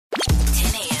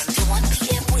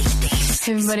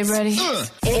Everybody ready?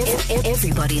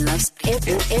 Everybody loves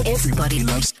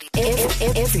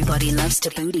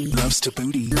Thabooty.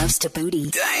 Loves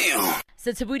Thabooty. Damn.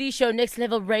 So Thabooty Show, Next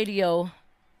Level Radio.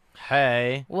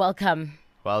 Hey. Welcome.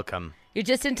 You're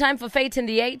just in time for Fate in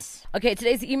the 8. Okay,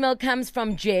 today's email comes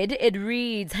from Jed. It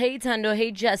reads, Hey Tando,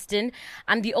 hey Justin.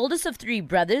 I'm the oldest of 3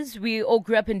 brothers. We all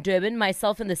grew up in Durban.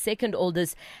 Myself and the second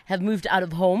oldest have moved out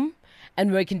of home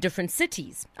and work in different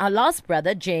cities. Our last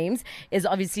brother, James, is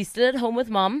obviously still at home with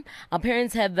mom. Our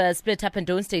parents have split up and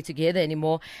don't stay together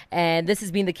anymore. And this has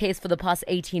been the case for the past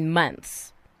 18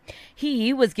 months.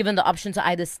 He was given the option to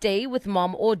either stay with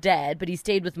mom or dad, but he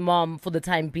stayed with mom for the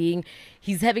time being.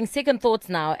 He's having second thoughts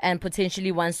now and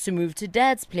potentially wants to move to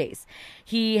dad's place.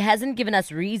 He hasn't given us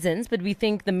reasons, but we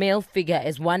think the male figure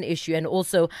is one issue. And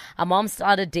also, our mom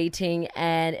started dating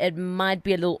and it might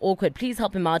be a little awkward. Please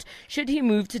help him out. Should he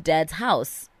move to dad's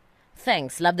house?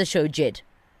 Thanks. Love the show, Jed.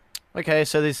 Okay,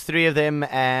 so there's 3 of them,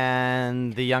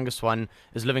 and the youngest one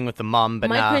is living with the mum. But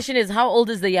my question is, how old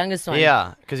is the youngest one?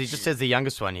 Yeah, because he just says the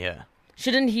youngest one here.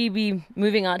 Shouldn't he be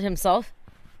moving out himself?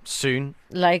 Soon.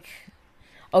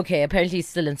 Okay, apparently he's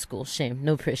still in school. Shame,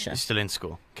 no pressure. He's still in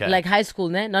school. Okay. Like high school,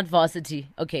 ne? Not varsity.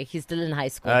 Okay, he's still in high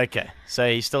school. Okay, so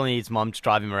he still needs mom to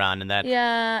drive him around and that.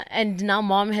 Yeah, and now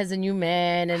mom has a new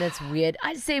man, and it's weird.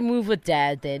 I'd say move with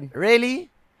dad then. Really?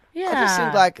 Yeah. I just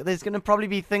think like there's going to probably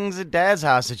be things at dad's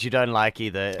house that you don't like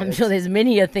either. I'm sure there's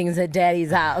many things at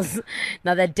daddy's house.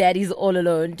 Now that daddy's all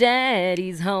alone.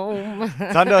 Daddy's home.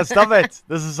 Tando, stop it.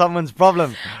 This is someone's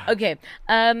problem. Okay.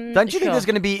 Don't you think there's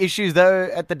going to be issues though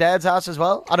at the dad's house as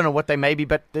well? I don't know what they may be,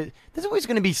 but there's always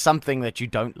going to be something that you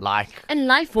don't like. And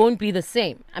life won't be the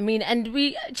same. I mean, and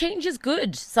change is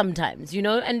good sometimes,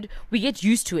 and we get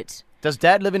used to it. Does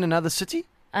dad live in another city?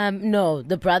 No,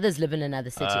 the brothers live in another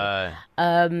city.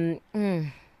 I'd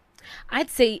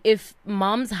say if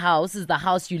mom's house is the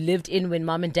house you lived in when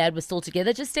mom and dad were still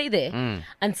together, just stay there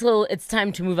until it's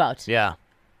time to move out. Yeah.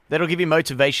 That'll give you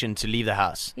motivation to leave the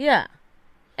house. Yeah.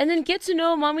 And then get to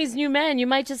know mommy's new man. You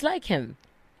might just like him.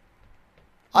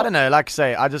 I don't know. Like I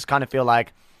say, I just kind of feel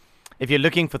like if you're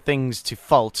looking for things to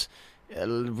fault,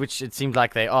 which it seems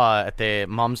like they are at their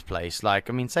mom's place.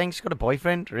 Saying she's got a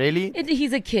boyfriend, really?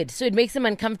 He's a kid, so it makes him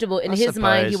uncomfortable. In his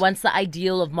mind, he wants the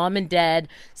ideal of mom and dad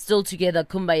still together,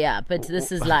 kumbaya. But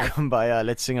this is life. Kumbaya,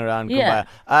 let's sing around, yeah.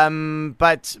 Kumbaya.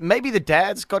 But maybe the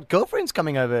dad's got girlfriends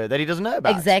coming over that he doesn't know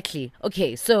about. Exactly.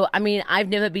 Okay, so, I've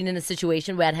never been in a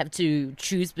situation where I'd have to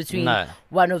choose between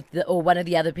one of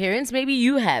the other parents. Maybe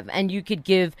you have, and you could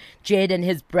give Jed and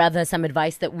his brother some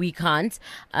advice that we can't.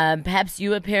 Perhaps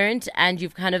you a parent, and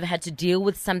you've kind of had to deal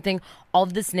with something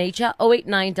of this nature.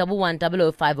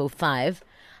 089-110-505.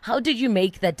 How did you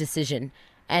make that decision?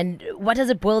 And what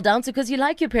does it boil down to? Because you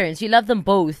like your parents. You love them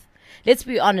both. Let's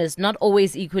be honest, not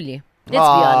always equally. Let's be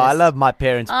honest. I love my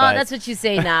parents both. Oh, that's what you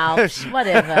say now.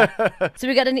 Whatever. So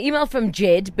we got an email from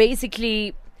Jed.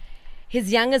 Basically,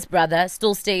 his youngest brother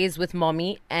still stays with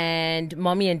mommy, and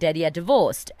mommy and daddy are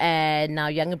divorced. And now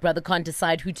younger brother can't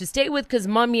decide who to stay with because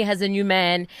mommy has a new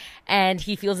man, and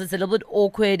he feels it's a little bit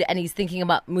awkward, and he's thinking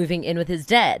about moving in with his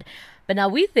dad. But now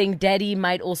we think daddy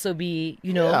might also be,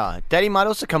 Yeah, daddy might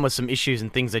also come with some issues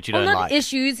and things that you don't not like.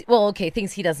 issues. Well, okay,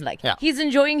 things he doesn't like. Yeah. He's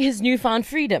enjoying his newfound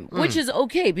freedom, which is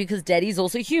okay because daddy's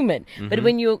also human. But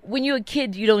when you're a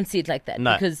kid, you don't see it like that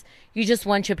because you just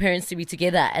want your parents to be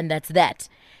together, and that's that.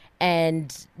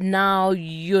 And now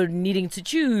you're needing to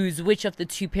choose which of the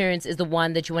 2 parents is the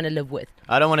one that you want to live with.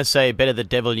 I don't want to say better the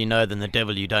devil you know than the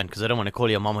devil you don't, because I don't want to call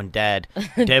your mom and dad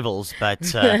devils,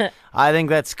 but I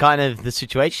think that's kind of the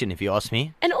situation, if you ask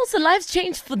me. And also, life's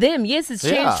changed for them. Yes, it's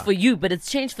changed for you, but it's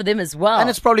changed for them as well. And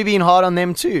it's probably been hard on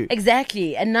them too.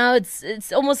 Exactly. And now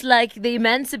it's almost like they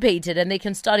emancipated and they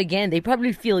can start again. They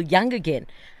probably feel young again.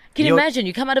 Can you imagine?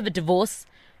 You come out of a divorce,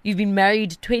 you've been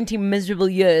married 20 miserable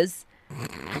years.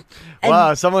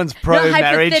 Wow, someone's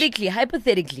pro-marriage.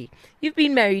 Hypothetically, you've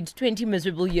been married 20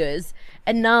 miserable years,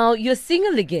 and now you're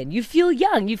single again. You feel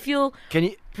young. You feel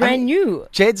brand new.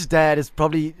 Jed's dad is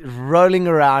probably rolling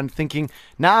around thinking,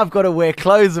 now I've got to wear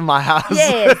clothes in my house.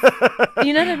 Yes.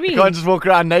 You know what I mean? I can't just walk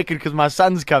around naked because my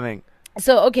son's coming.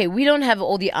 So, okay, we don't have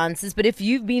all the answers, but if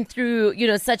you've been through,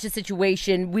 such a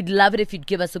situation, we'd love it if you'd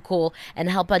give us a call and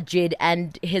help out Jed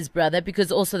and his brother, because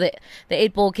also the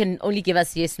 8 ball can only give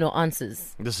us yes, no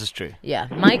answers. This is true. Yeah.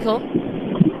 Michael?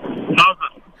 How's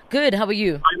it? Good. How are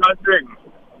you? How are you guys doing?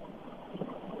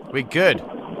 We're good. My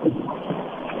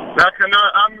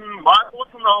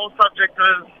thoughts on the whole subject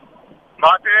is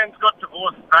my parents got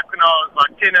divorced back when I was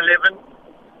like 10, 11.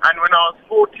 And when I was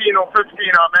 14 or 15, when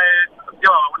I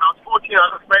was 14, I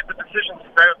just made the decision to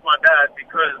stay with my dad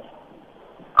because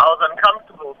I was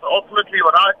uncomfortable uncomfortable. So ultimately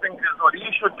what I think is what he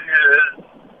should do is,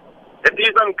 if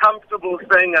he's uncomfortable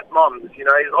staying at mom's, he's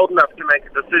old enough to make a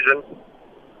decision.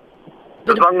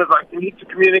 As long as he needs to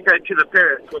communicate to the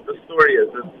parents what the story is.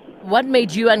 What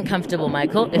made you uncomfortable,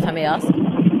 Michael, if I may ask? It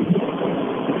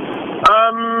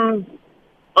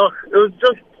was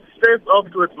just stress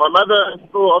afterwards. My mother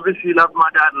still obviously loved my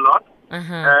dad a lot.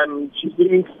 And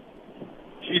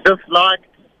she disliked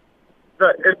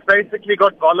that it basically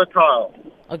got volatile.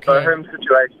 Okay. The home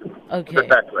situation. Okay. Put it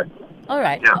that way. All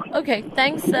right. Yeah. Okay.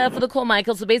 Thanks for the call,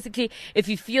 Michael. So basically, if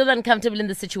you feel uncomfortable in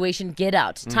the situation, get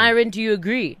out. Tyron, do you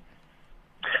agree?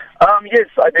 Yes,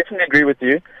 I definitely agree with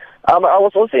you. I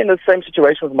was also in the same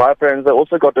situation with my parents. I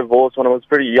also got divorced when I was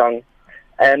pretty young.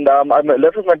 And I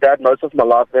lived with my dad most of my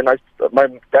life. Then my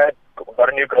dad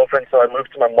got a new girlfriend, so I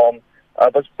moved to my mom.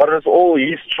 But it was all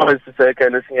his choice to say, okay,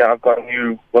 listen, I've got a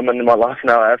new woman in my life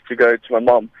now. I have to go to my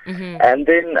mom. And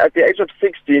then at the age of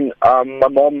 16, my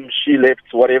mom, she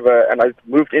left, whatever, and I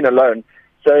moved in alone.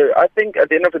 So I think at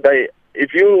the end of the day,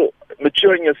 if you're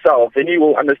maturing yourself, then you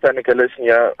will understand, okay, listen,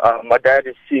 my dad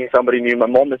is seeing somebody new, my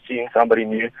mom is seeing somebody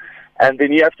new. And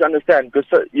then you have to understand,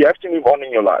 because you have to move on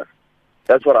in your life.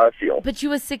 That's what I feel. But you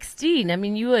were 16. I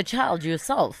mean, you were a child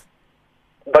yourself.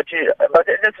 But at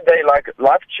the end of the day,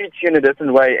 life treats you in a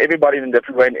different way, everybody in a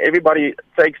different way, and everybody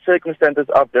takes circumstances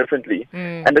up differently.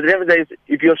 And at the end of the day,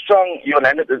 if you're strong, you'll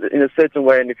land it in a certain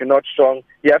way, and if you're not strong,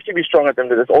 you have to be strong at the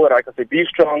end of it. That's all that I can say. Be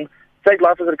strong, take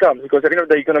life as it comes, because at the end of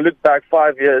the day, you're going to look back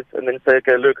 5 years and then say,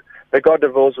 okay, look, they got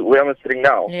divorced, where am I sitting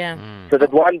now? Yeah. So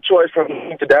that one choice from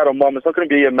to dad or mom is not going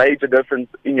to be a major difference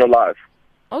in your life.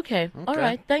 Okay. All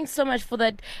right. Thanks so much for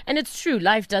that. And it's true.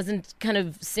 Life doesn't kind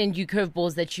of send you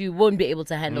curveballs that you won't be able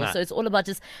to handle. No. So it's all about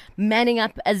just manning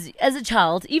up as a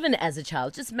child, even as a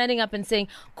child, just manning up and saying,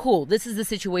 cool, this is the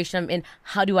situation I'm in.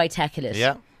 How do I tackle it?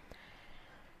 Yeah.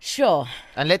 Sure.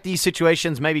 And let these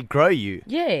situations maybe grow you.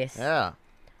 Yes. Yeah.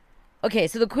 Okay.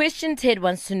 So the question Ted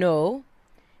wants to know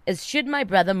is, should my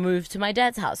brother move to my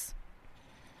dad's house?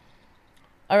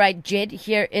 All right, Jed,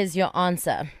 here is your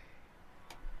answer.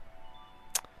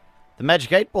 The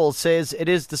Magic 8 Ball says it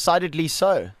is decidedly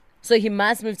so, So he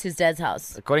must move to his dad's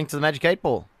house. according to the Magic 8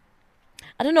 Ball.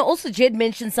 I don't know. Also, Jed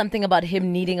mentioned something about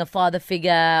him needing a father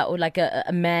figure or like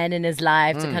a man in his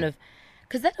life to kind of...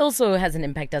 Because that also has an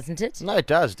impact, doesn't it? No, it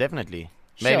does, definitely.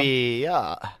 Sure. Maybe,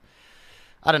 yeah.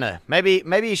 I don't know. Maybe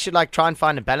you should try and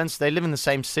find a balance. They live in the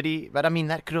same city, but I mean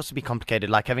that could also be complicated.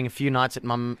 Like having a few nights at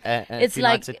mum, and a few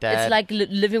nights at dad. It's like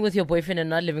living with your boyfriend and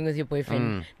not living with your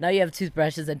boyfriend. Now you have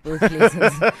toothbrushes at both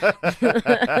places.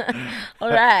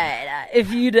 All right.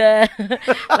 If you'd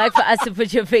like for us to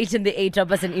put your fate in the 8,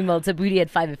 drop us an email to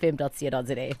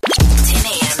booty@5fm.co.za. 10 a.m.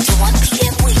 to 1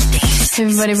 p.m. weekdays.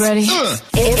 Everybody ready?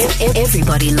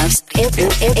 Everybody loves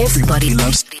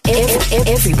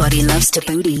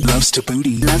Thabooty.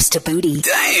 Loves Thabooty.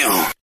 Damn.